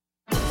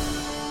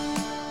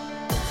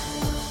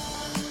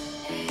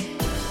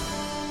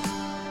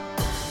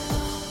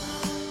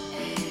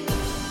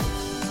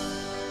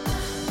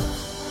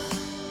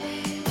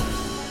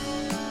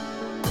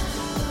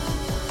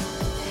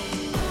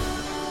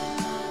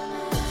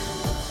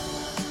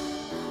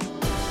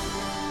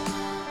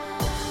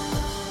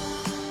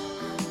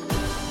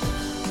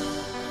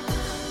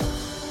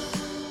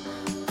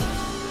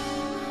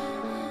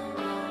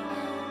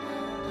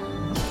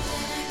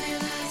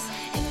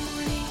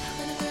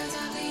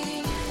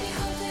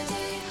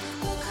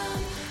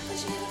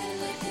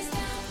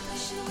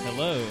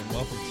Hello, and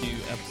welcome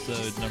to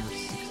episode number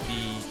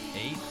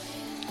 68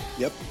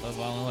 Yep. of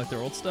I Only Like Their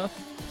Old Stuff.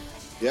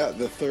 Yeah,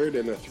 the third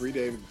in a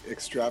 3-day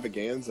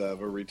extravaganza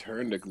of a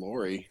return to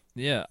glory.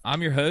 Yeah,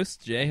 I'm your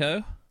host,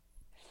 J-Ho.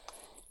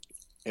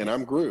 And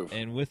I'm Groove.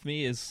 And with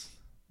me is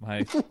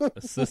my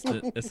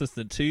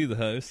assistant to the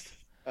host.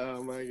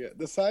 Oh my god.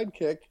 The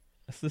sidekick.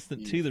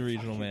 Assistant to the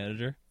regional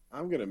manager.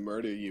 I'm going to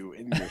murder you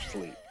in your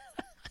sleep.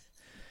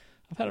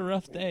 I've had a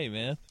rough day,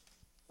 man.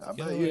 I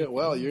bet you.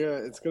 Well,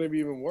 it's going to be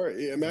even worse.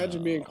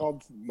 Imagine being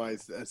called my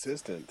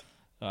assistant.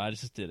 Oh, I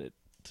just did it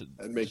to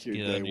make your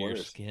get day under your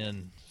worse.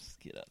 skin. Just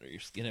get under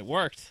your skin. It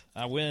worked.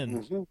 I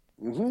win.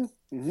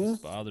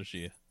 It bothers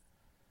you.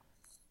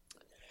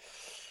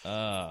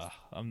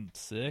 I'm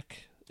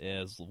sick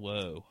as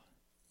low.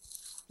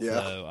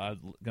 Yeah. So I'm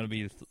going to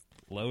be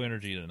low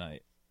energy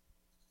tonight.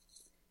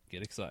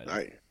 Get excited. All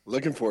right.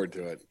 Looking forward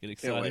to it. Get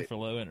excited for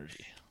low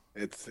energy.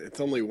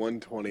 It's only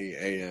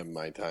 1:20 a.m.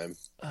 my time.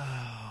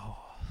 Oh,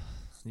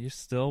 you're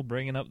still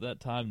bringing up that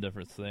time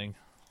difference thing.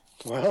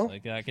 Well,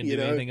 like I can do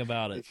anything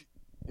about it.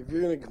 If you're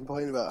going to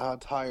complain about how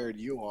tired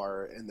you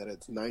are and that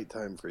it's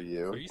nighttime for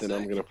you, then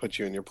I'm going to put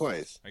you in your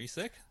place. Are you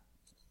sick?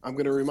 I'm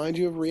going to remind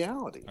you of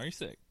reality. Are you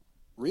sick?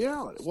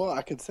 Reality. Well,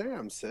 I could say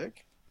I'm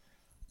sick.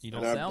 You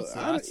don't sound sick.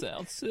 I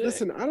sound sick.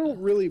 Listen, I don't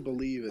really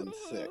believe in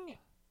sick.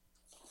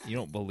 You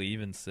don't believe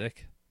in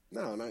sick?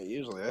 No, not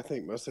usually. I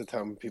think most of the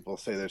time when people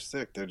say they're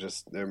sick,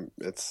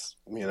 it's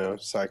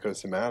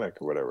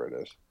psychosomatic or whatever it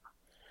is.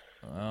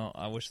 Well,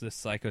 I wish this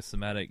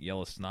psychosomatic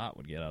yellow snot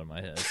would get out of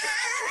my head.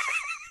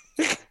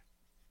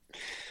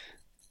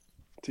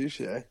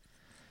 Touche.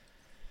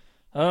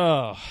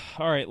 Oh,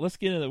 all right. Let's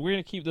get into it. We're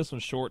gonna keep this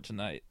one short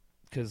tonight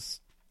because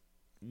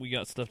we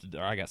got stuff to do.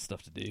 Or I got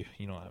stuff to do.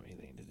 You don't have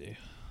anything to do.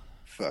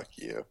 Fuck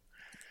you.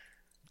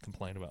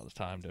 Complain about the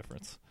time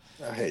difference.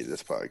 I hate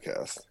this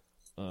podcast.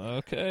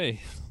 Okay.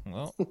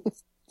 Well,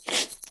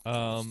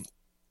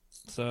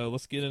 so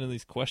let's get into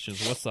these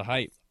questions. What's the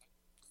hype?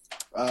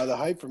 The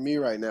hype for me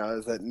right now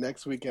is that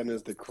next weekend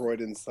is the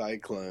Croydon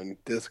Cyclone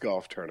disc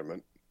golf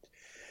tournament,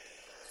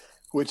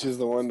 which is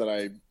the one that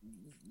I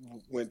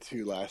went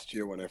to last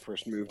year when I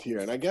first moved here.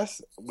 And I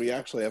guess we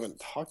actually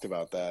haven't talked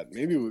about that.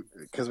 Maybe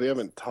because we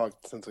haven't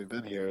talked since we've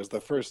been here. It was the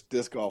first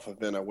disc golf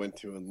event I went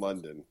to in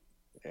London.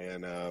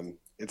 And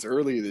it's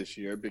early this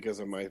year because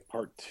of my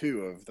part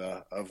two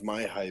of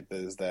my hype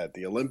is that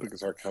the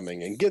Olympics are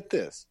coming. And get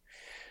this.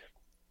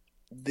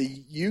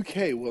 The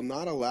UK will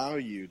not allow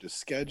you to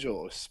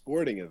schedule a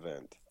sporting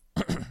event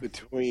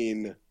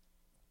between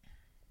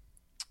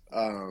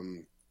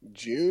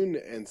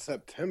June and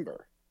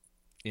September.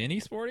 Any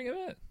sporting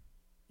event?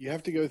 You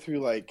have to go through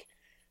like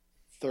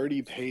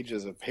 30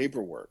 pages of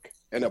paperwork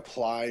and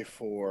apply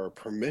for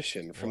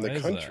permission from the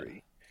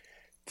country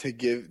to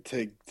give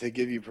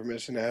you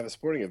permission to have a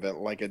sporting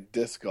event like a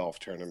disc golf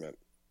tournament.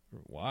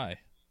 Why?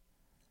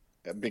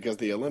 Because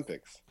the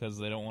Olympics. Because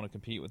they don't want to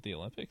compete with the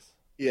Olympics?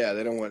 Yeah,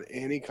 they don't want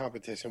any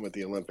competition with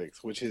the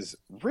Olympics, which is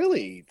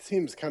really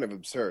seems kind of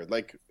absurd.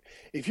 Like,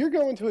 if you're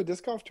going to a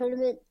disc golf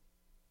tournament,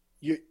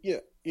 you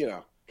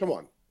know, come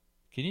on.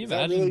 Can you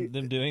imagine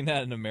them doing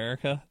that in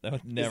America? That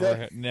would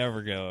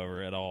never go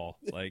over at all.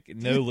 Like,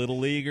 no Little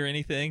League or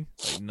anything?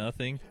 Like,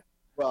 nothing?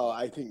 Well,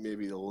 I think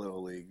maybe the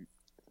Little League,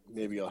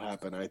 maybe it'll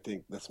happen. I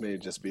think this may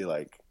just be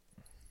like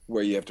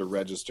where you have to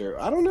register.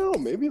 I don't know.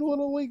 Maybe the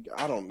Little League?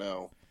 I don't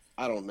know.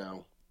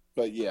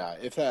 But yeah,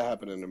 if that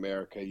happened in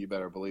America, you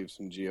better believe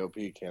some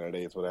GOP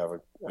candidates would have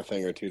a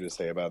thing or two to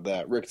say about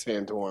that. Rick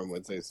Santorum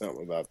would say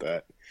something about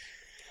that.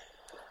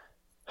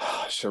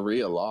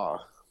 Sharia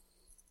law.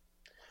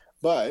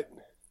 But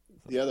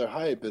the other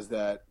hype is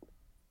that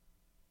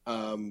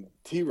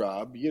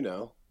T-Rob, you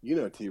know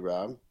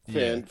T-Rob,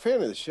 fan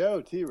of the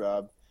show,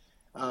 T-Rob,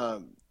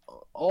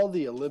 all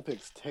the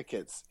Olympics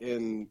tickets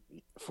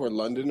for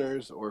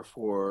Londoners or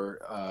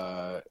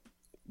for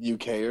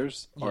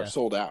UKers are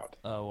sold out.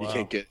 Oh, wow. You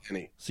can't get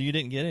any. So you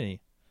didn't get any?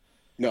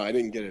 No, I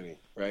didn't get any,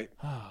 right?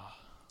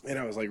 And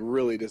I was like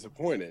really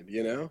disappointed,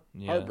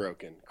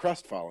 heartbroken,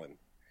 crestfallen.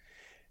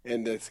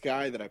 And this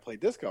guy that I played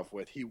disc golf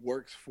with, he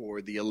works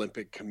for the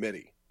Olympic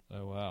Committee.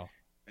 Oh, wow.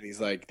 And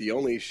he's like, the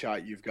only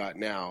shot you've got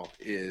now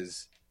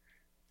is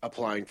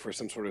applying for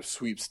some sort of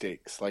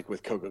sweepstakes, like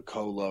with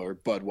Coca-Cola or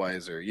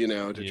Budweiser,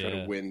 to try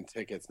to win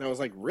tickets. And I was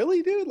like,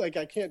 really, dude? Like,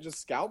 I can't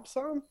just scalp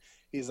some?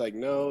 He's like,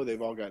 no,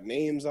 they've all got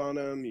names on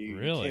them. You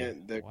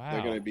can't. They're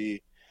going to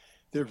be.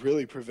 They're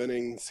really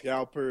preventing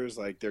scalpers.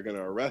 Like, they're going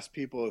to arrest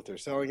people if they're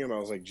selling them. I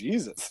was like,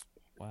 Jesus.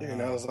 Wow.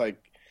 And I was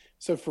like,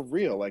 so for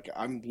real, like,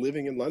 I'm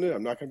living in London.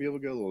 I'm not going to be able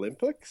to go to the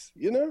Olympics,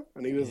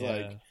 And he was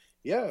like,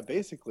 yeah,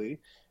 basically.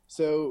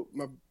 So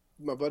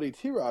my buddy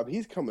T-Rob,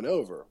 he's coming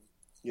over.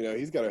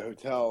 He's got a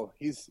hotel.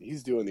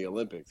 He's doing the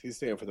Olympics. He's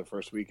staying for the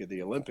first week of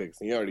the Olympics,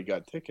 and he already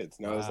got tickets.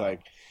 And I was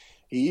like,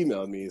 he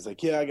emailed me. He's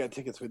like, yeah, I got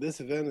tickets for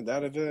this event and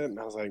that event. And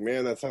I was like,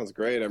 man, that sounds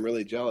great. I'm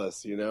really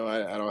jealous. I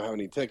don't have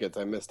any tickets.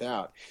 I missed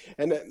out.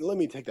 And let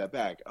me take that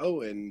back.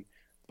 Owen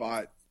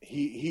bought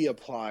he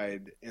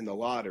applied in the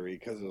lottery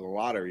because of the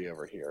lottery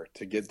over here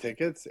to get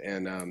tickets,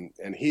 and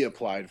he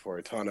applied for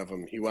a ton of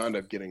them. He wound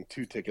up getting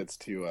 2 tickets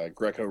to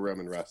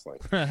Greco-Roman wrestling.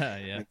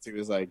 Yeah. And so he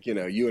was like,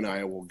 you and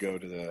I will go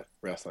to the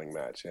wrestling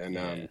match,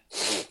 and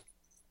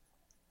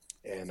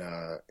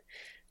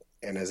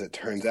and as it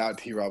turns out,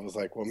 T-Rob was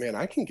like, well, man,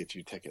 I can get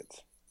you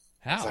tickets.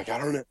 How? He's like, I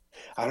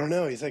don't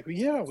know. He's like, well,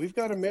 yeah, we've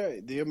got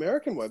the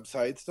American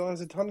website still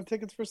has a ton of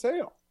tickets for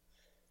sale.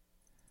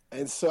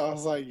 And so I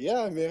was like,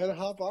 yeah, man,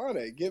 hop on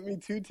it. Get me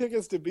 2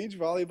 tickets to beach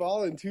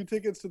volleyball and 2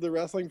 tickets to the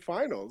wrestling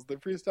finals, the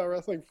freestyle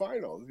wrestling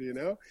finals,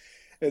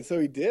 And so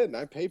he did, and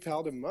I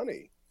PayPal'd him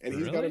money. And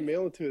he's got to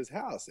mail it to his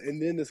house.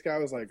 And then this guy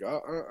was like,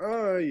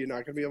 you're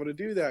not going to be able to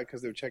do that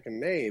because they're checking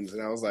names.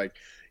 And I was like,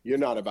 you're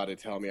not about to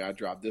tell me I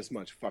dropped this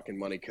much fucking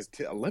money, because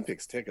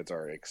Olympics tickets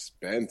are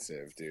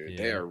expensive, dude. Yeah.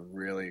 They are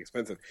really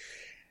expensive.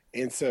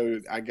 And so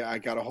I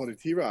got a hold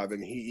of T-Rob,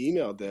 and he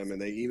emailed them,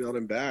 and they emailed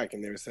him back,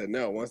 and they said,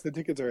 no, once the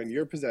tickets are in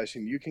your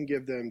possession, you can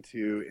give them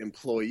to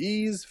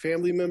employees,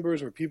 family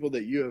members, or people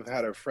that you have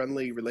had a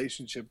friendly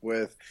relationship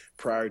with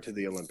prior to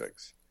the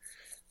Olympics.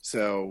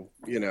 So,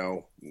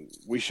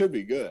 we should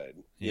be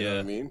good. You know what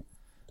I mean?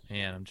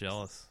 Man, I'm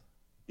jealous.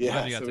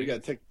 Yeah, so we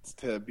got tickets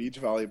to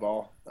beach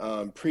volleyball,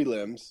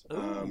 prelims.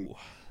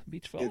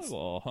 Beach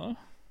volleyball, huh?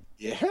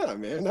 Yeah,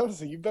 man.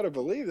 You better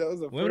believe that was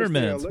the Women or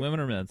men's?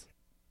 Women or men's?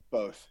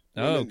 Both.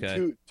 Oh,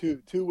 okay.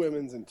 Two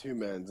women's and 2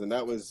 men's, and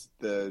that was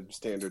the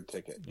standard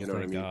ticket. You know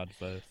what I mean? God,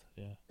 both.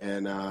 Yeah.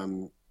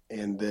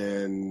 And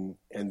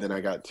then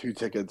I got 2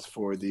 tickets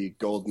for the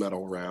gold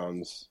medal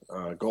rounds,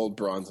 gold,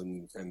 bronze,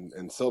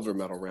 and silver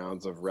medal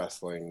rounds of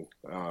wrestling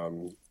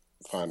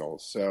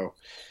finals. So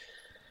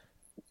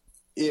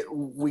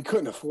we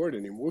couldn't afford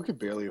anymore. We could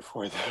barely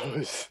afford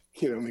those.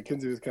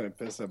 Mackenzie was kind of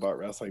pissed about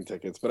wrestling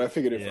tickets, but I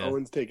figured if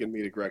Owen's taking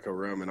me to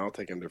Greco-Roman, I'll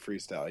take him to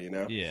freestyle.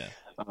 Yeah.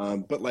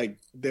 But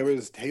there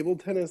was table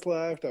tennis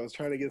left. I was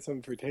trying to get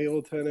some for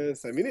table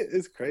tennis. I mean,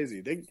 it's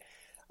crazy.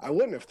 I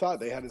wouldn't have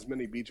thought they had as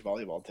many beach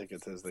volleyball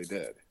tickets as they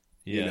did.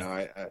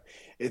 Yeah.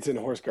 It's in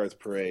Horse Guards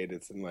Parade.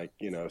 It's in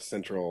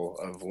central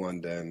of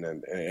London,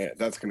 and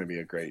that's going to be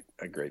a great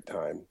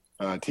time.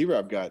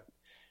 T-Rob got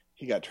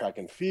track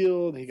and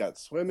field. He got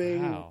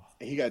swimming. Wow.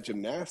 He got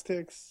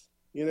gymnastics.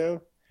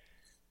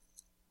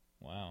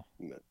 Wow.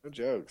 No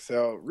joke.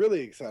 So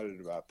really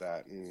excited about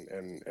that,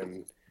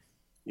 and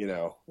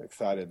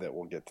excited that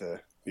we'll get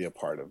to be a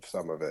part of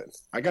some of it.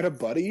 I got a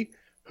buddy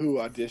who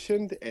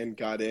auditioned and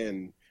got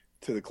in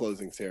to the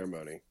closing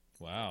ceremony.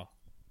 Wow.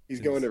 He's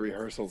going to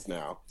rehearsals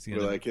now. He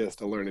has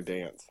to learn to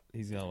dance.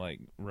 He's going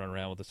to run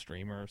around with a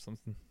streamer or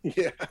something.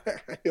 Yeah.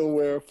 He'll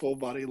wear a full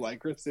body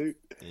Lycra suit.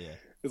 Yeah.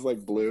 It's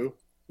blue,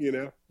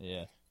 Yeah.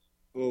 A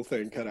little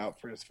thing cut out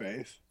for his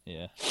face.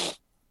 Yeah.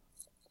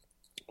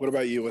 What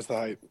about you? What's the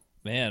hype?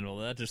 Man, well,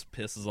 that just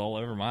pisses all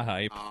over my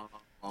hype.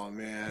 Oh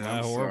man, my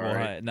horrible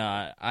hype.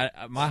 Nah,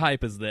 my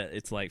hype is that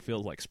it's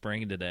feels like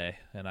spring today,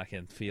 and I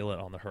can feel it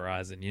on the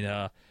horizon.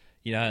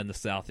 In the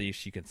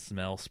southeast you can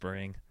smell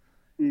spring.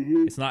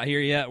 Mm-hmm. It's not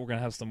here yet. We're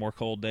gonna have some more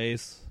cold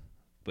days,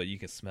 but you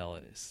can smell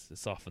it.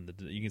 It's off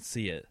you can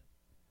see it.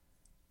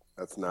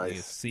 That's nice. You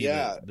can see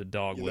the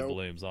dogwood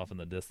blooms off in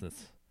the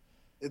distance.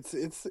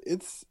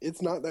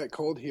 It's not that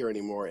cold here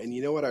anymore. And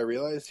you know what I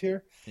realized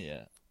here?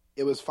 Yeah.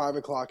 It was 5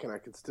 o'clock and I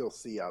could still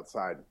see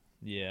outside.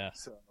 Yeah.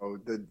 So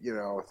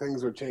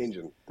things are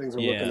changing. Things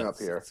are looking up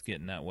here. It's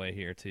getting that way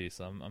here too.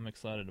 So I'm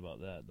excited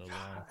about that.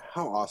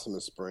 How awesome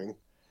is spring?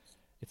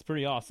 It's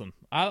pretty awesome.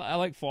 I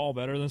like fall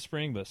better than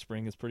spring, but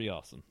spring is pretty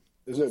awesome.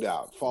 There's no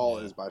doubt. Fall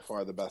is by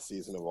far the best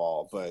season of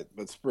all, but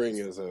spring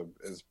is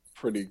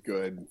pretty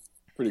good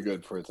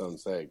for its own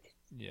sake.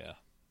 Yeah.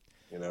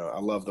 I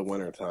love the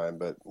winter time,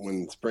 but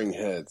when spring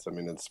hits,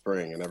 it's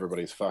spring and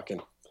everybody's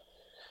fucking.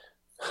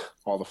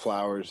 All the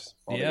flowers,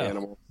 all the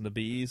animals, the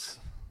bees,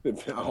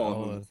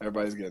 all of them.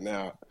 Everybody's getting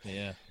out.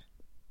 Yeah.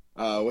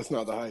 What's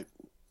not the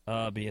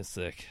hype? Being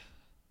sick.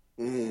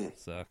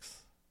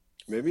 Sucks.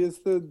 Maybe it's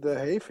the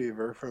hay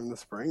fever from the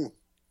spring.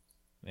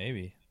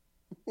 Maybe.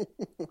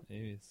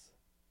 Maybe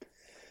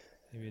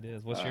it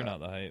is. What's your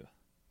not the hype?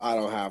 I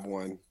don't have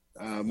one.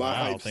 My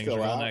hype's things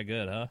still are out. that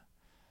good, huh?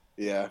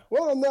 Yeah.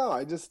 Well, no,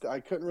 I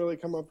couldn't really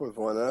come up with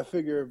one. And I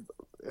figure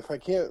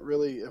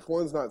if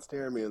one's not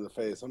staring me in the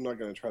face, I'm not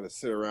going to try to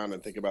sit around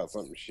and think about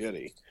something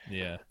shitty.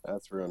 Yeah.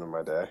 That's ruining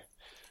my day.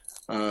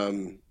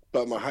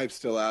 But my hype's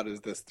still out is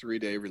this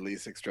 3-day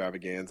release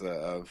extravaganza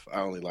of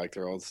I Only Like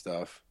Their Old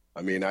Stuff.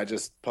 I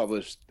just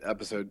published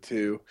episode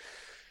 2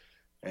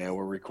 and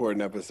we're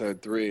recording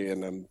episode 3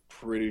 and I'm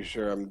pretty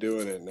sure I'm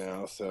doing it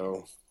now.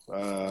 So,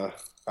 I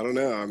don't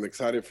know. I'm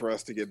excited for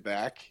us to get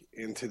back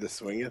into the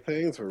swing of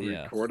things. We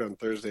record on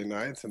Thursday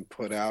nights and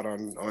put out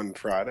on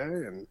Friday,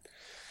 and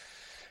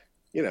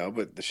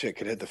but the shit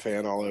could hit the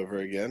fan all over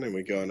again, and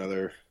we go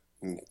another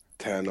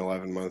 10,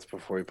 11 months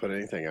before we put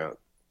anything out.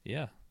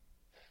 Yeah,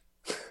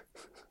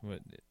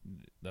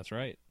 that's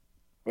right.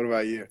 What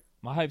about you?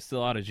 My hype's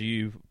still out as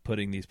you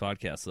putting these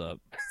podcasts up,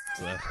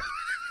 so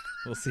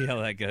we'll see how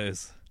that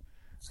goes.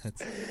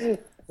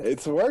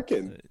 It's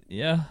working.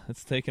 Yeah,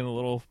 it's taking a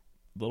little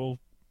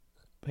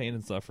pain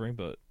and suffering,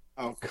 but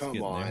Oh, come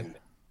getting there. on.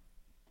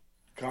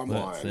 Come But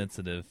on.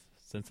 sensitive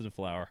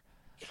flower.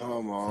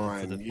 Come on.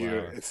 Sensitive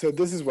flower. So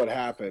this is what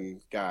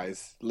happened,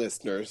 guys,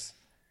 listeners.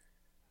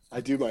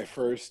 I do my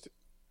first,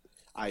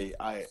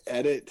 I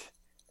edit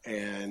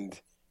and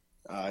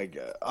I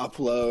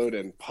upload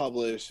and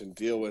publish and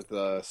deal with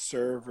the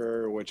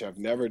server, which I've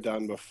never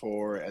done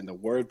before, and the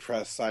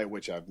WordPress site,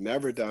 which I've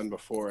never done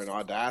before, and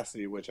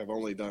Audacity, which I've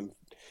only done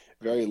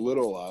very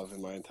little of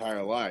in my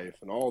entire life.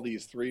 And all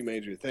these three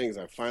major things,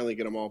 I finally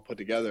get them all put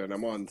together. And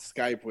I'm on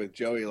Skype with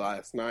Joey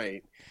last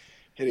night,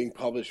 hitting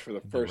publish for the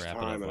first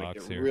time, and I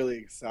get really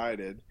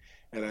excited.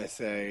 And I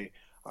say,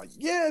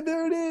 yeah,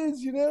 there it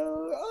is,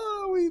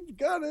 oh, we've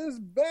got us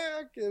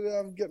back. And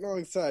I'm getting all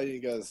excited. He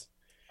goes,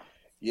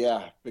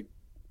 yeah, big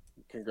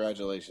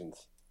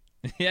congratulations.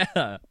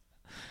 Yeah.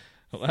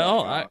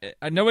 Well,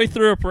 I nobody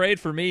threw a parade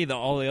for me.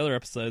 All the other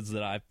episodes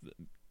that I've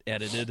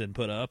edited and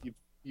put up.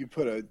 You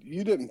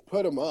didn't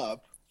put them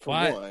up for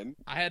one.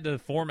 I had to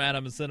format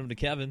them and send them to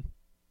Kevin.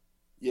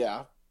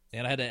 Yeah.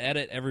 And I had to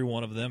edit every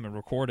one of them and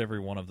record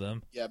every one of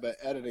them. Yeah, but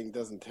editing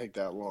doesn't take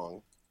that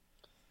long.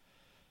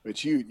 But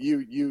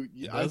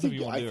I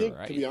think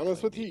right. To be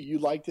honest with you, you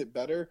liked it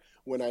better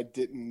when I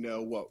didn't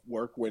know what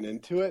work went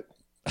into it.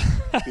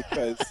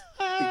 because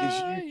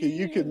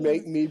you could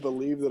make me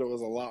believe that it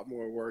was a lot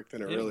more work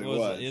than it really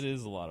was. It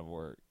is a lot of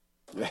work.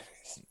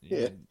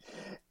 Yeah.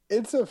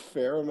 It's a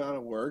fair amount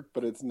of work,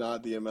 but it's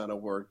not the amount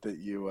of work that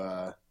you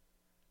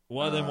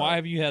well, then why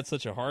have you had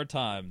such a hard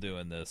time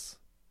doing this?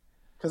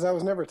 Because I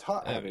was never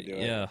taught how to do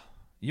it.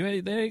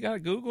 Yeah. They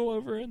got Google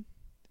over in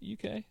the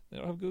UK? They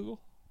don't have Google?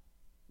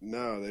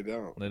 No, they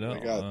don't. They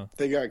don't.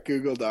 They got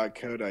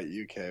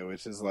google.co.uk,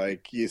 which is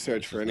like you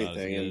search for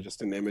anything and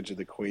just an image of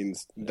the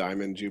Queen's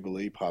Diamond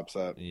Jubilee pops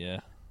up. Yeah.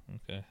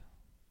 Okay.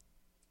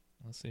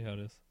 Let's see how it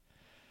is.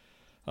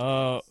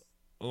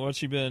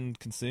 What you been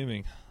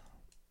consuming?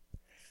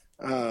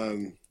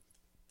 I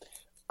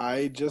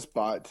just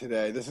bought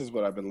today. This is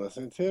what I've been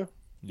listening to.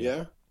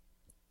 Yeah.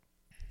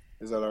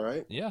 Is that all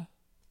right? Yeah.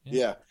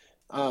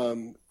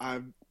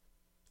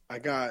 I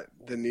got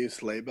the new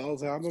Sleigh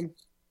Bells album.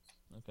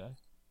 Okay.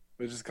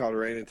 Which is called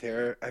Reign of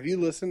Terror. Did you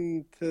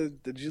listen to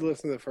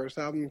the first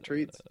album,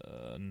 Treats?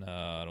 No,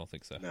 I don't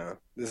think so. No.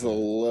 This is a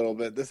little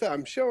bit,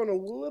 I'm showing a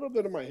little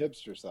bit of my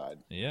hipster side.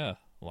 Yeah,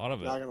 a lot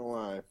of it. Not going to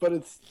lie. But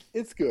it's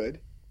good.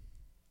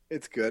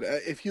 It's good.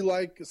 If you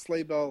like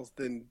Sleigh Bells,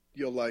 then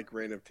you'll like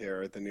Reign of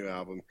Terror, the new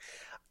album.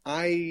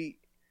 I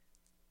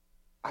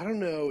don't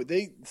know.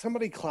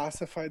 Somebody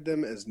classified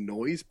them as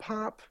noise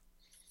pop.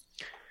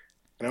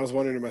 And I was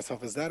wondering to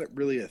myself, is that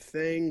really a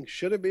thing?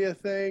 Should it be a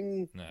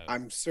thing? No.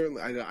 I'm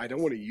certainly. I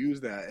don't want to use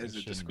that as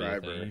a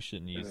describer. You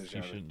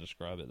shouldn't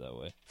describe it that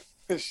way.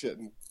 I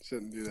shouldn't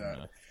do that.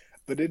 No.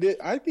 But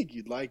I think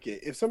you'd like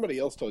it. If somebody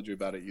else told you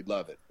about it, you'd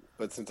love it.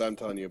 But since I'm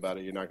telling you about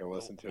it, you're not going to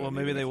listen to it. Well,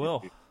 maybe they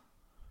will.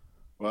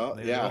 Well,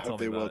 I hope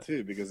they will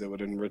too, because it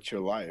would enrich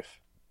your life.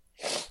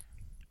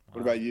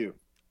 What about you?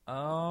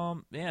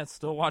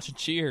 Still watching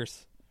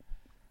Cheers.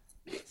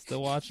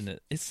 Still watching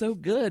it. It's so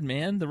good,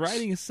 man. The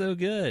writing is so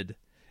good.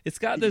 It's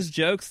got those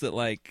jokes that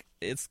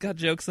it's got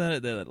jokes in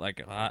it that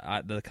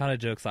the kind of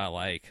jokes I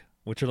like,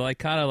 which are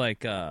kind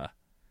of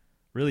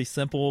really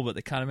simple, but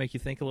they kind of make you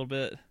think a little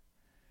bit.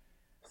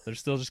 They're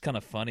still just kind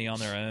of funny on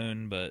their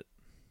own, but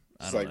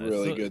it's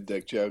really good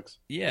dick jokes.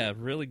 Yeah,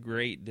 really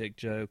great dick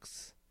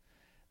jokes.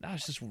 No,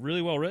 it's just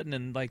really well written,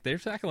 and they're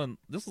tackling.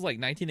 This was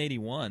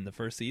 1981, the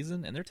first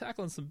season, and they're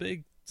tackling some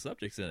big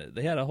subjects in it.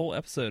 They had a whole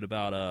episode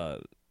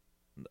about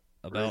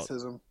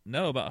racism.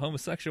 No, about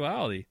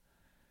homosexuality.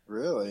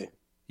 Really?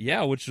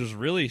 Yeah, which was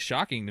really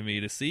shocking to me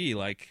to see,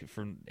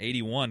 from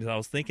 81, because I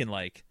was thinking,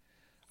 I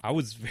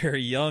was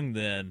very young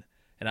then,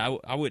 and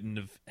I wouldn't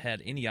have had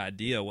any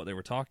idea what they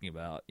were talking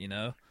about,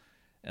 And,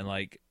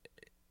 I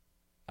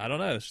don't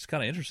know, it's just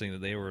kind of interesting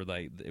that they were,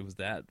 it was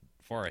that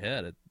far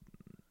ahead. It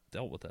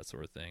dealt with that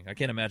sort of thing. I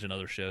can't imagine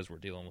other shows were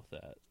dealing with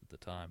that at the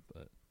time,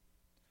 but...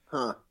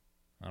 Huh.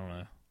 I don't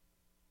know.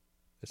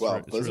 It's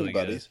Bosom really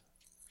Buddies. Good.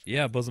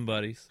 Yeah, Bosom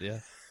Buddies, yeah.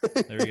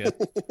 There we go.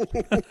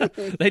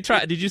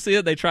 Did you see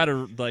it? They try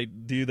to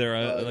do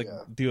their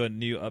do a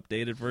new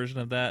updated version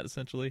of that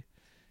essentially.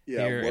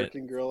 Yeah,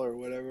 Working Girl or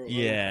whatever.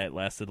 Yeah, it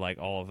lasted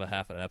all of a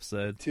half an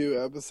episode.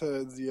 2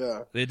 episodes,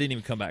 yeah. They didn't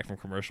even come back from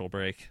commercial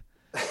break.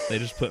 They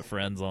just put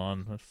Friends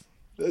on.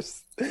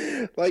 This,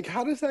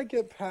 how does that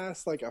get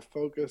past a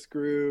focus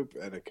group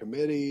and a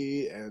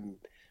committee, and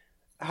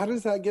how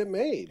does that get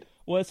made?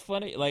 Well, it's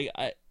funny.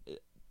 I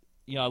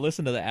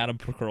listen to the Adam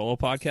Carolla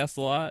podcast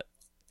a lot.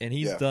 And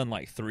he's done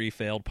 3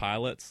 failed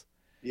pilots.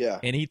 Yeah.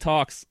 And he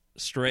talks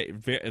straight.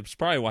 It's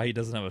probably why he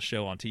doesn't have a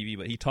show on TV,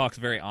 but he talks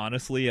very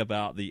honestly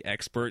about the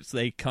experts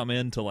they come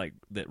in to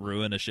that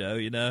ruin a show,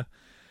 Yeah.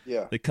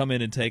 They come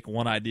in and take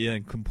one idea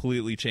and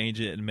completely change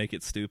it and make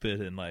it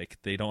stupid, and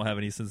they don't have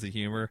any sense of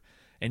humor.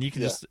 And you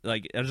can just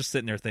I'm just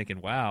sitting there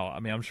thinking, wow. I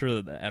mean, I'm sure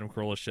that the Adam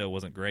Carolla show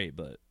wasn't great,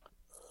 but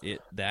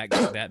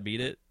that beat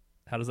it.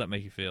 How does that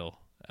make you feel?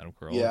 Adam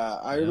Carolla. Yeah,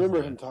 I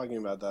remember him talking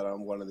about that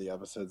on one of the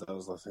episodes I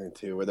was listening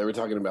to, where they were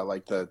talking about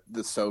the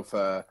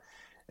sofa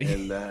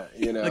And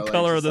the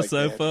color of the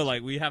sofa,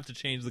 like we have to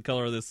change the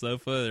color of this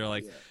sofa. They're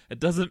like, it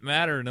doesn't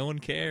matter, no one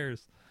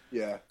cares.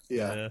 Yeah.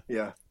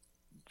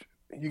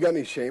 You got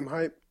any shame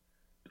hype?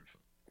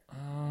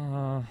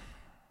 I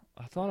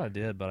thought I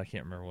did, but I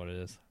can't remember what it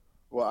is.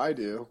 Well, I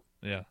do.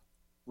 Yeah.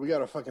 We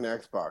got a fucking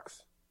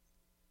Xbox,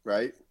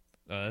 right?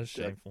 That's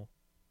shameful.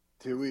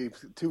 2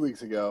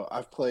 weeks ago,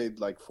 I've played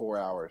like 4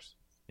 hours.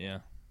 Yeah.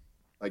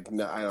 Like,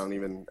 no,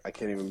 I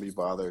can't even be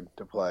bothered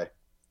to play.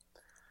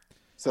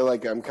 So,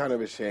 like, I'm kind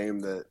of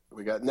ashamed that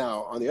we got.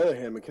 Now, on the other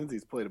hand,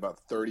 Mackenzie's played about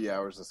 30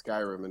 hours of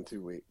Skyrim in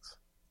 2 weeks.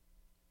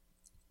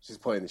 She's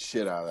playing the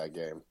shit out of that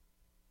game.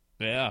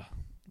 Yeah.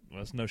 Well,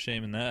 there's no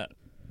shame in that.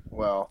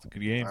 Well, it's a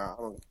good game.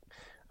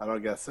 I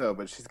don't guess so,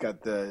 but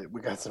we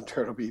got some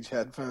Turtle Beach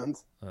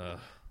headphones.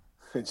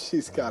 And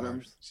she's got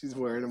them. She's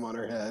wearing them on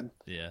her head.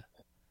 Yeah.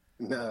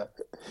 No,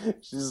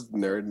 she's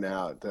nerding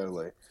out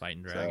totally.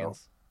 Fighting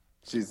dragons.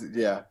 So,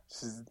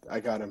 I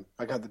got him.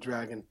 I got the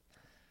dragon.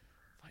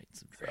 Fighting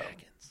some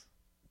dragons.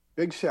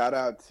 Big shout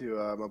out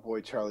to my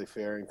boy Charlie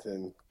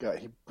Farrington.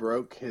 He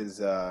broke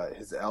his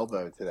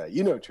elbow today.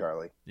 You know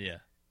Charlie. Yeah.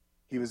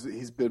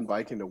 He's been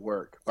biking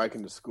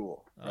to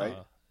school, right?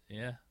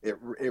 Yeah. It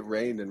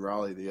rained in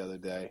Raleigh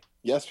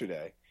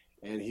yesterday,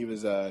 and he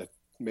was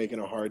making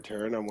a hard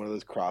turn on one of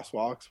those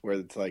crosswalks where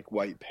it's like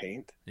white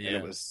paint. Yeah. And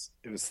it was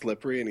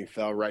slippery, and he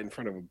fell right in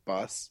front of a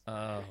bus.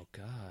 Oh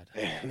God.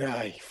 And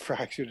he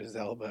fractured his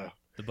elbow.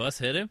 The bus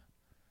hit him?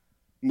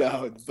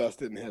 No, the bus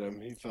didn't hit him.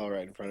 He fell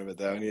right in front of it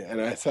though.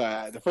 And I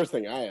saw the first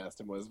thing I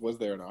asked him was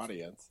there an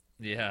audience?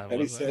 Yeah. And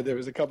he said there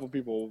was a couple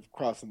people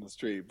crossing the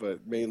street,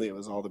 but mainly it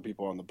was all the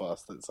people on the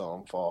bus that saw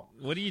him fall.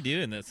 What do you do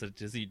in this?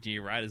 Do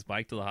you ride his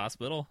bike to the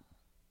hospital?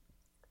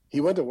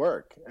 He went to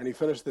work, and he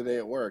finished the day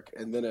at work,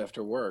 and then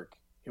after work,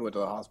 he went to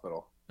the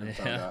hospital and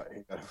found out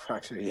he got a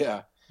fracture.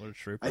 Yeah. What a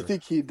trooper. I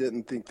think he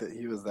didn't think that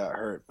he was that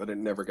hurt, but it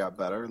never got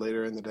better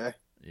later in the day.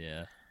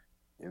 Yeah.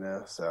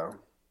 So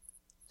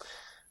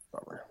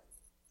bummer.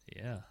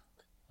 Yeah.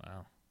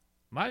 Wow.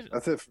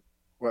 That's it.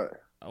 What?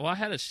 Well,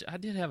 I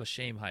did have a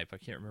shame hype. I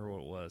can't remember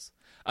what it was.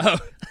 Oh,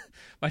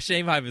 my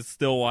shame hype is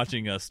still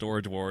watching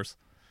Storage Wars.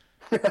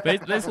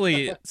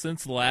 Basically,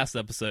 since the last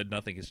episode,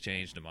 nothing has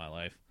changed in my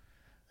life.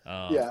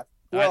 Yeah.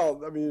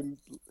 Well, I mean,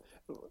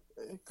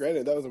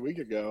 granted, that was a week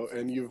ago,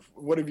 and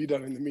what have you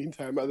done in the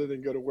meantime other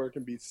than go to work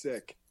and be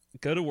sick?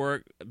 Go to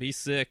work, be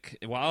sick.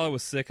 While I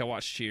was sick, I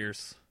watched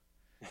Cheers,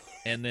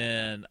 and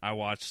then I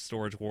watched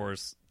Storage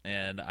Wars.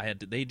 And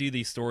they do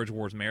these Storage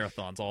Wars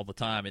marathons all the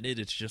time, and it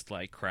is just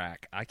like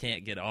crack. I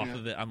can't get off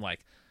of it. I'm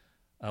like,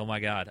 oh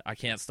my God, I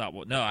can't stop.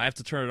 No, I have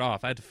to turn it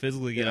off. I have to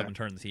physically get up and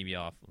turn the TV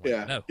off.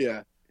 No.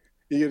 Yeah.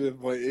 You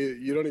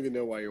don't even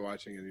know why you're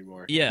watching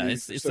anymore. Yeah,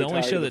 it's the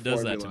only show that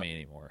does that to me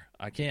anymore.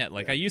 I can't.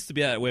 I used to be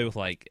that way with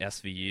like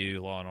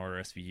SVU, Law and Order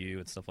SVU,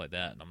 and stuff like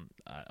that, and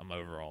I'm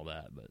over all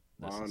that. But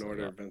Law and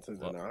Order, Vincent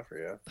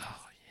D'Onofrio. Oh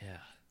yeah,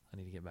 I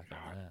need to get back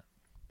on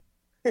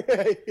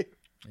that.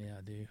 Yeah,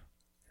 I do.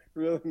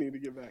 Really need to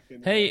get back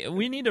in. Hey,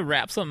 we need to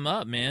wrap something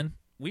up, man.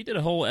 We did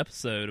a whole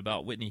episode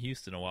about Whitney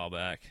Houston a while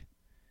back,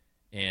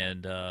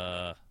 and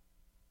I'm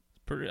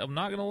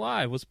not gonna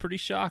lie, I was pretty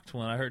shocked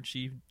when I heard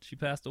she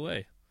passed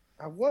away.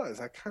 I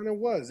kind of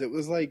was. It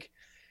was like,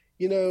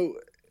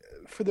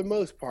 for the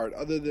most part,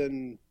 other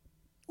than,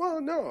 well,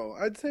 no,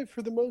 I'd say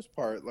for the most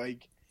part,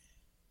 like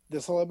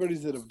the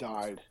celebrities that have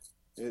died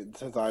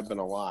since I've been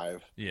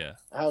alive,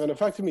 haven't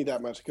affected me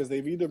that much because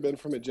they've either been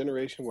from a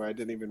generation where I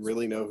didn't even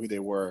really know who they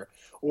were,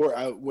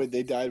 or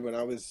they died when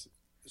I was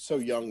so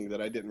young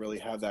that I didn't really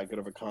have that good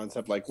of a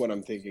concept. Like what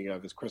I'm thinking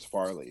of is Chris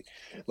Farley.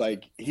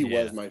 Like he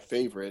was my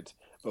favorite,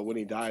 but when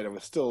he died, I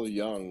was still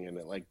young, and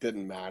it like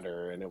didn't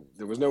matter, and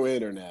there was no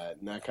internet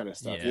and that kind of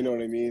stuff. You know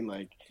what I mean?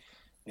 Like,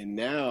 and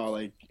now,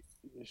 like,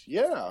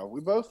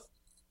 we both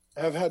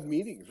have had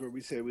meetings where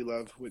we say we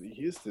love Whitney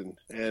Houston,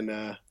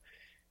 and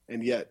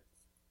yet.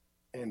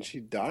 And she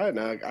died,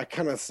 and I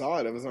kind of saw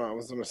it. I was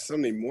on a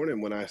Sunday morning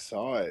when I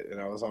saw it,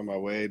 and I was on my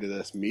way to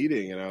this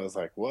meeting, and I was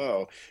like,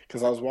 whoa,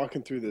 because I was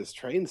walking through this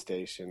train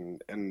station,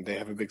 and they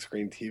have a big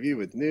screen TV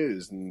with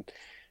news, and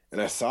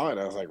I saw it, and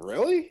I was like,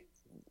 really?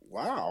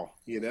 Wow,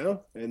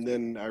 And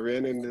then I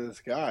ran into this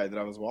guy that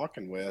I was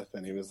walking with,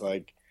 and he was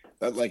like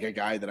a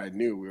guy that I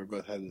knew. We were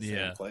both at the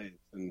same place,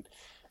 and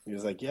he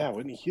was like, yeah,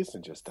 Whitney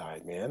Houston just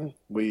died, man.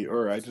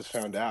 I just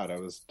found out. I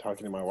was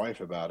talking to my wife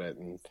about it,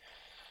 and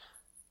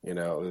it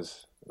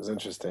was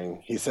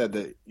interesting. He said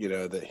that,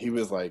 that he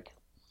was like,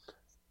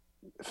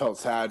 felt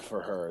sad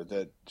for her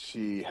that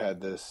she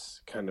had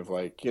this kind of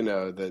like,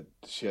 that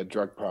she had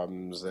drug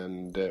problems,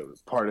 and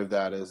part of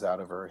that is out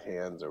of her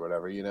hands or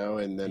whatever,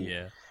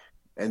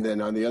 and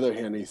then on the other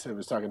hand, he said,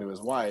 was talking to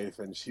his wife,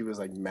 and she was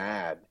like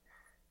mad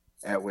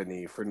at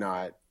Whitney for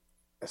not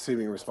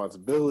assuming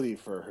responsibility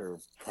for her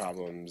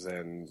problems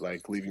and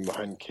like leaving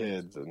behind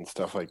kids and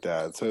stuff like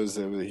that. So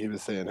he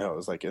was saying how it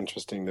was like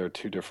interesting. There are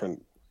two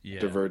different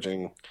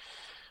diverging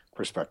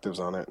perspectives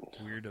on it.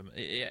 Weird.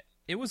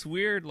 It was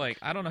weird. Like,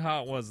 I don't know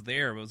how it was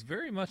there, but it was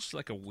very much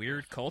like a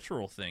weird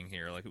cultural thing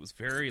here. Like, it was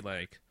very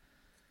like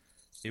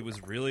it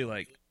was really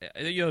like,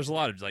 there's a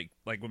lot of like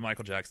when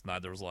Michael Jackson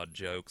died, there was a lot of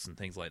jokes and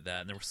things like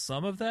that, and there was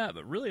some of that,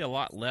 but really a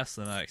lot less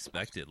than I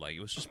expected. Like,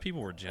 it was just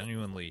people were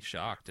genuinely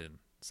shocked and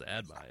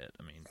sad by it.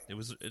 I mean,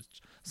 it's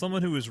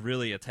someone who was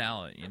really a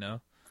talent,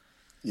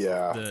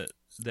 Yeah.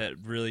 That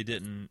really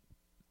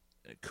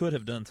could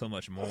have done so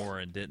much more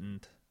and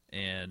didn't,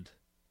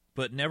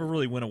 but never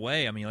really went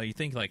away. I mean, like, you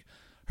think like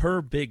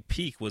her big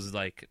peak was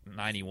like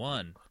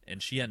 91,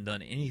 and she hadn't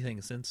done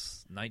anything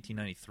since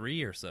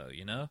 1993 or so,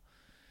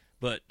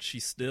 but she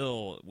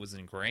still was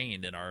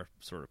ingrained in our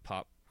sort of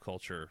pop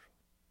culture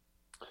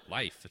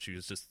life. She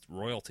was just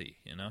royalty,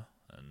 And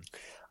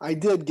I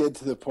did get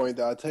to the point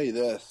that I'll tell you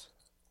this.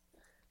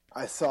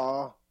 I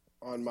saw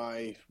on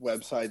my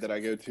website that I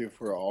go to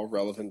for all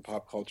relevant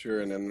pop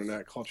culture and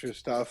internet culture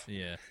stuff.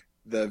 Yeah.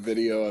 The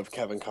video of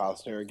Kevin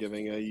Costner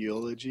giving a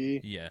eulogy.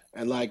 Yeah.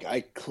 And like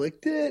I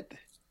clicked it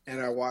and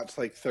I watched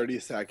like 30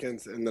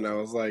 seconds and then I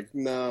was like,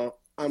 no,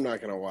 I'm not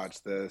going to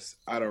watch this.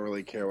 I don't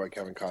really care what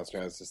Kevin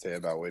Costner has to say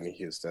about Whitney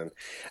Houston.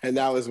 And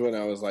that was when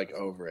I was like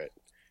over it.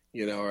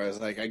 Or I was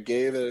like, I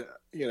gave it,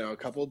 a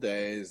couple of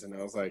days and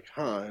I was like,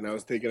 and I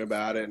was thinking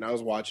about it and I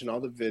was watching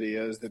all the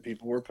videos that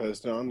people were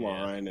posting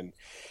online. Yeah.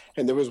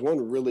 And there was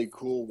one really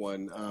cool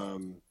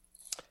one.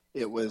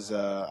 It was,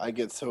 I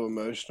get so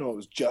emotional. It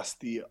was just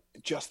the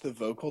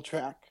vocal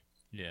track.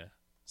 Yeah.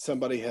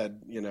 Somebody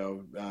had,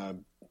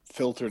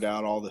 filtered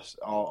out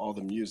all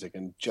the music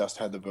and just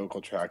had the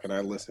vocal track. And I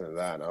listened to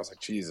that and I was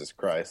like, Jesus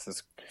Christ,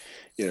 this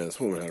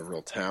woman had a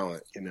real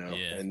talent,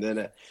 Yeah. And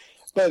then,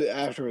 but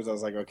afterwards I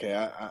was like, okay,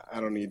 I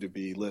don't need to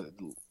be,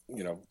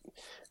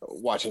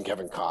 watching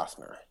Kevin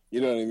Costner.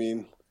 You know what I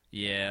mean?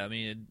 Yeah. I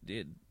mean,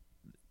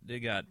 it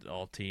got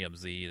all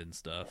TMZ'd and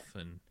stuff.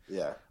 And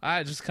yeah,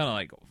 I just kind of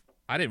like,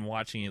 I didn't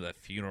watch any of that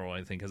funeral or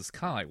anything because it's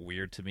kind of like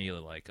weird to me.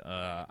 Like,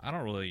 I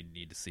don't really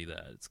need to see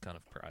that. It's kind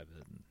of private,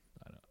 and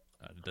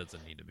it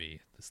doesn't need to be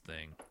this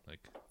thing. Like,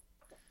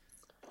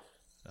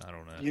 I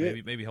don't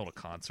know. Maybe hold a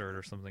concert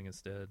or something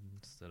instead of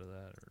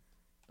that, or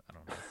I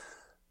don't know.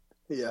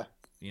 Yeah.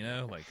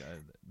 Like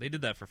they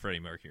did that for Freddie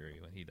Mercury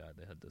when he died.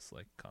 They had this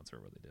like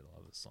concert where they did a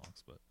lot of his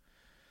songs, but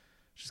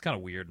it's just kind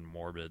of weird and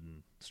morbid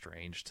and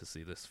strange to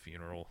see this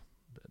funeral.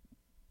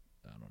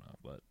 I don't know,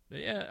 but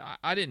yeah,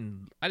 I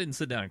didn't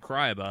sit down and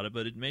cry about it,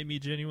 but it made me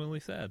genuinely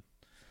sad.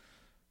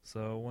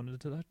 So I wanted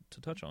to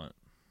touch on it.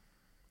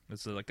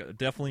 It's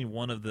definitely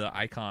one of the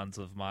icons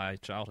of my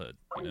childhood,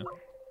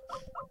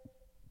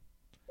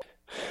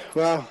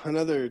 Well,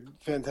 another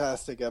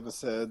fantastic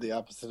episode, the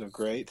opposite of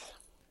great.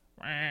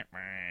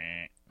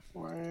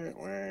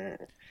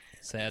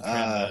 Sad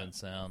trombone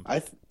sound.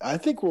 I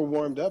think we're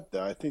warmed up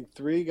though. I think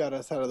 3 got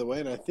us out of the way,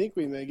 and I think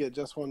we may get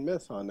Just One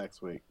Miss on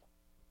next week.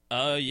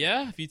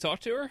 Yeah. Have you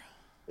talked to her?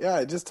 Yeah,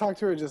 I just talked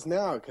to her just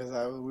now because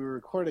we were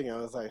recording. I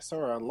was like, I saw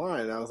her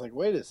online. And I was like,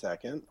 wait a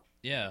second.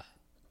 Yeah.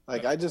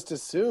 Like, I just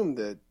assumed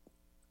that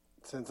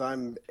since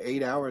I'm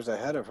 8 hours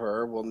ahead of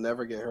her, we'll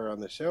never get her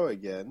on the show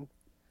again.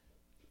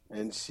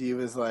 And she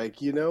was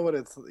like,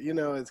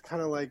 it's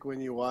kind of like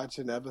when you watch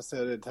an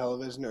episode of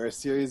television or a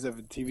series of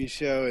a TV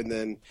show, and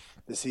then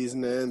the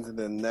season ends, and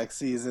then next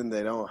season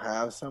they don't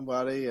have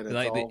somebody, and it's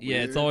like all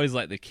weird. It's always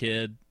like the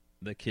kid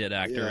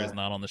actor is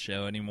not on the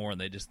show anymore, and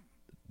they just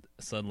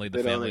suddenly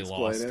the family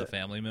lost a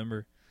family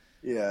member.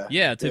 Yeah.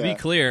 Yeah, to be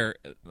clear,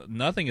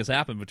 nothing has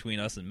happened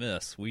between us and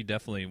Miss. We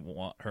definitely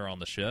want her on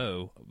the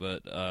show,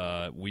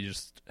 but we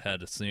just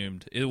had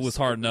assumed it was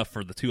hard enough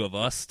for the two of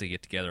us to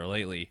get together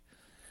lately.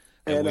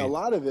 And a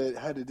lot of it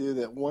had to do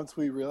that once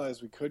we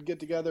realized we could get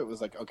together, it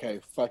was like, okay,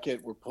 fuck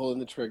it, we're pulling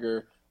the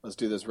trigger. Let's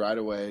do this right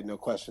away, no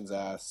questions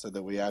asked, so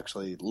that we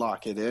actually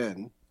lock it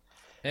in.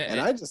 And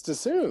I just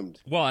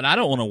assumed. Well, and I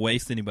don't want to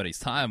waste anybody's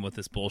time with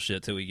this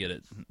bullshit till we get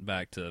it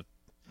back to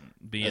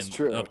being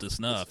up to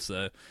snuff.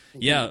 So,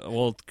 yeah,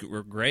 well,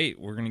 we're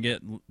great. We're going to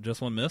get Just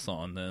One Miss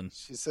on then.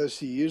 She says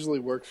she usually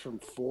works from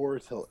 4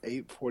 till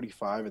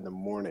 8:45 in the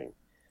morning.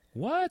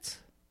 What?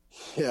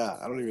 Yeah,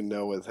 I don't even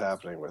know what's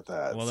happening with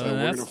that. Well, so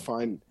we're going to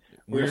find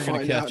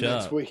out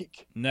next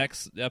week.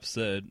 Next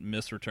episode,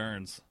 Miss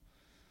returns.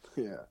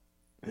 Yeah.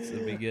 This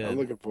will be good. I'm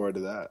looking forward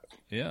to that.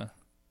 Yeah.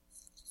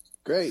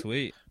 Great.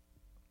 Sweet.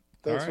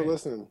 Thanks for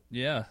listening.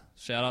 Yeah.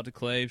 Shout out to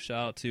Clave.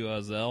 Shout out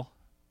to Zell.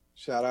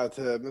 Shout out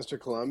to Mr.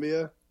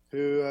 Columbia,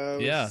 who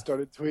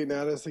started tweeting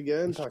at us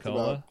again, talking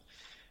about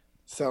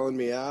selling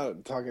me out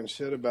and talking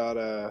shit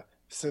about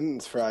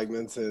sentence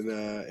fragments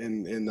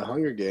in the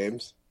Hunger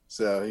Games.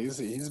 So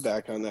he's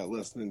back on that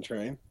listening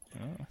train.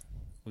 Oh,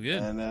 well,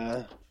 good.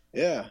 And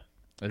yeah,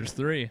 there's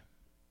 3.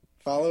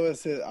 Follow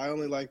us at I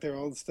Only Like Their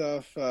Old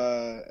Stuff.com,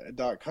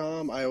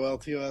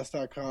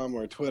 IOLTOS.com,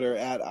 or Twitter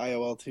at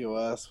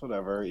IOLTOS,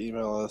 whatever.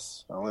 Email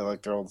us. I Only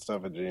Like Their Old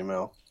Stuff at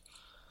Gmail.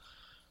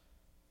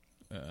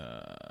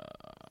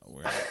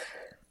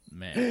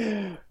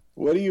 Man.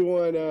 What do you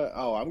want?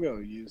 I'm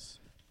going to use.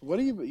 What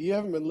do you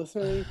haven't been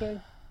listening to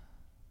anything?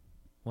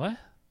 What?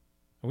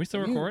 Are we still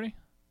recording?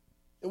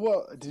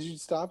 Well, did you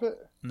stop it?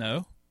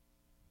 No.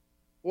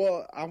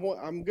 Well,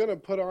 I'm going to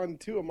put on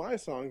 2 of my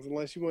songs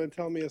unless you want to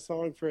tell me a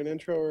song for an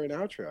intro or an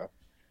outro.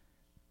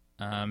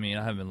 I mean,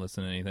 I haven't been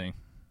listening to anything.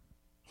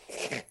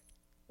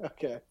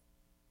 Okay.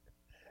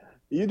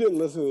 You didn't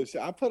listen to the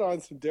show. I put on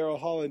some Daryl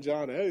Hall and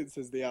John Oates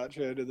as the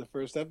outro to the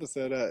first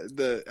episode,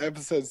 the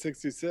episode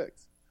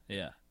 66.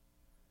 Yeah.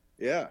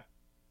 Yeah.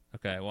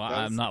 Okay. Well,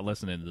 I'm not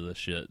listening to this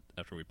shit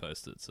after we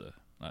post it, so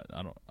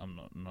I'm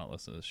not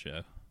listening to this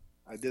show.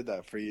 I did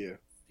that for you.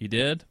 You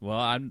did? Well,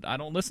 I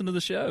don't listen to the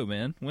show,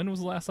 man. When was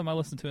the last time I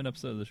listened to an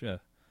episode of the show?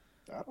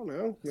 I don't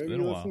know. Maybe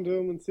you listen to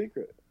them in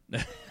secret.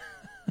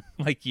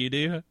 Like you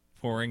do?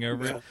 Pouring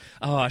over it.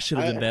 Oh, I should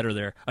have been better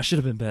there. I should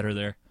have been better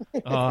there.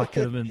 Oh, I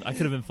could have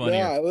been funnier.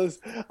 Yeah,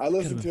 I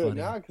listen to it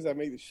now because I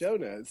make the show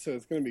notes, so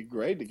it's going to be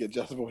great to get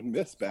Just One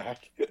Miss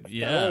back.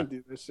 Yeah, I want to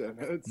do the show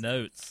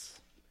notes.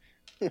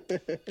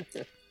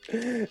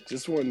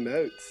 Just one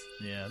notes.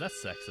 Yeah,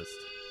 that's sexist.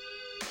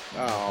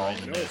 Oh,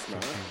 no, it's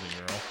not.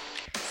 Girl.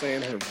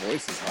 Saying her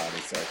voice is hot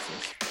is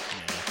sexist.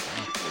 Yeah,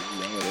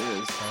 no, it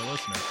is. Our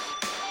listeners,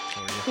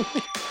 for you.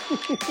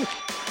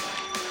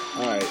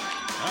 All right.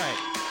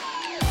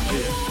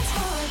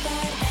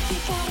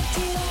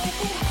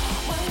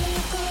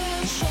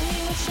 Show me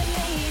what you're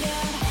made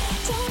of.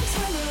 Don't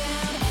turn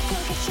around, go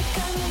get your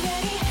gun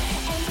ready.